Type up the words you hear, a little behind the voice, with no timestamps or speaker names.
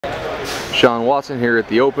Deshaun Watson here at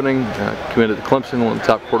the opening, committed to Clemson, one of the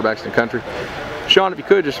top quarterbacks in the country. Sean, if you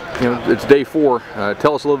could just, it's day 4.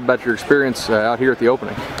 Tell us a little bit about your experience out here at the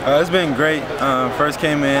opening. It's been great. First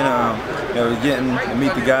came in, getting to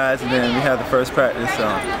meet the guys, and then we had the first practice.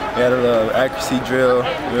 We had a little accuracy drill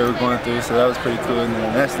we were going through, so that was pretty cool. And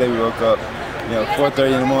then the next day we woke up,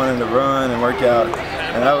 4:30 in the morning to run and work out,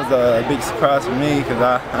 and that was a big surprise for me because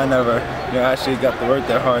I never, actually got to work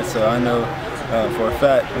that hard. So I know for a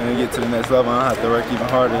fact when we get to the next level, I'll have to work even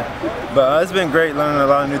harder. But it's been great learning a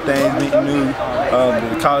lot of new things, meeting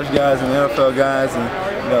the college guys and the NFL guys,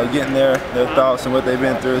 and getting their thoughts and what they've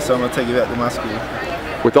been through. So I'm gonna take it back to my school.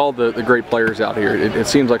 With all the great players out here, it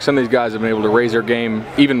seems like some of these guys have been able to raise their game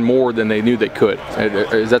even more than they knew they could.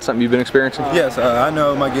 Is that something you've been experiencing? Yes, I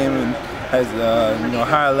know my game has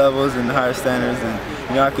higher levels and higher standards,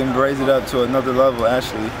 and I can raise it up to another level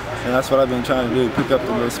actually. And that's what I've been trying to do: pick up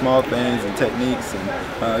the little small things and techniques,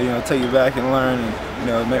 and take it back and learn,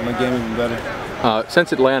 and make my game even better.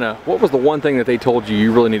 Since Atlanta, what was the one thing that they told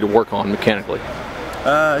you really need to work on mechanically?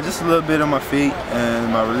 Just a little bit on my feet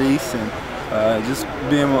and my release, and just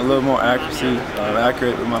being a little more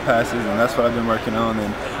accurate with my passes, and that's what I've been working on.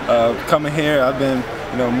 And coming here, I've been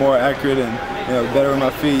more accurate and better with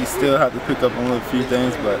my feet. Still have to pick up on a few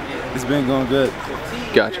things, but it's been going good.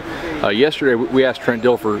 Gotcha. Yesterday we asked Trent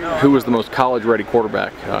Dilfer who was the most college-ready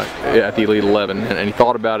quarterback at the Elite 11, and he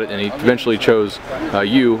thought about it, and he eventually chose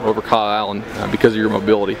you over Kyle Allen because of your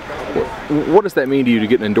mobility. What does that mean to you to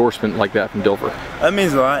get an endorsement like that from Dilfer? That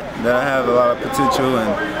means a lot, that I have a lot of potential,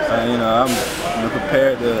 and I'm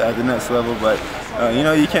prepared at the next level, but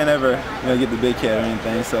you can't ever get the big head or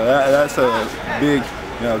anything, so that's a big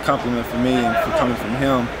compliment for me, and for coming from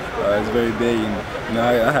him. It's very big, and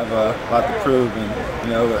I have a lot to prove, and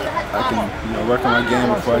I can work on my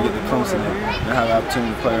game before I get to Clemson and have the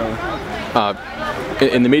opportunity to play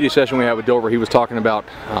early. In the media session we had with Dilfer, he was talking about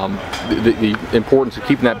the importance of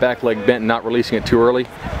keeping that back leg bent and not releasing it too early.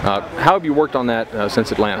 How have you worked on that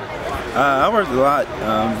since Atlanta? I worked a lot,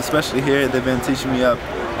 especially here. They've been teaching me up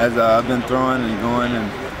as I've been throwing and going,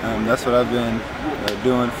 and that's what I've been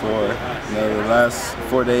doing for the last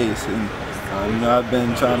 4 days. And I've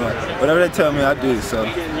been trying to, whatever they tell me I do, so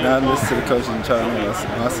now I listen to the coaches and try to make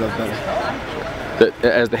myself better.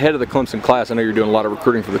 As the head of the Clemson class, I know you're doing a lot of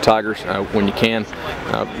recruiting for the Tigers when you can.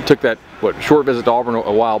 You took that short visit to Auburn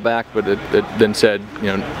a while back, but it then said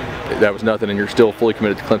that was nothing, and you're still fully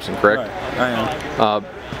committed to Clemson, correct? Right, I am.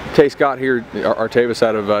 Tay Scott here, Artavis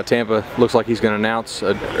out of Tampa, looks like he's going to announce.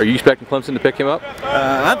 Are you expecting Clemson to pick him up?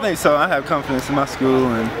 I think so. I have confidence in my school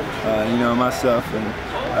and myself,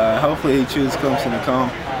 and hopefully he chooses Clemson to come,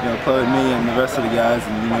 play with me and the rest of the guys,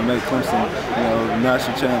 and make Clemson,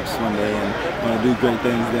 national champs one day, and do great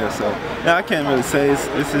things there. So I can't really say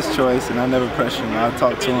it's his choice, and I never pressure him. I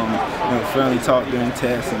talk to him, friendly talk during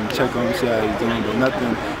tests, and check on him, see how he's doing, but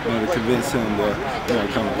nothing to convince him to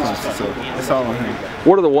come to Clemson. So it's all on him.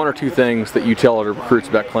 What are the 1 or 2 things that you tell other recruits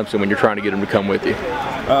about Clemson when you're trying to get them to come with you?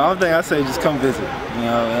 One thing I say, just come visit.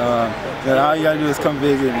 All you gotta do is come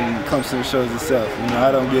visit, and Clemson shows itself.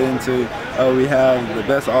 I don't get into we have the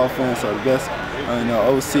best offense or the best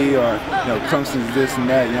OC or Clemson's this and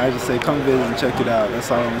that. I just say come visit and check it out. That's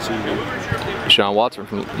all I want you to do. Deshaun Watson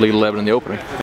from Elite 11 in the opening.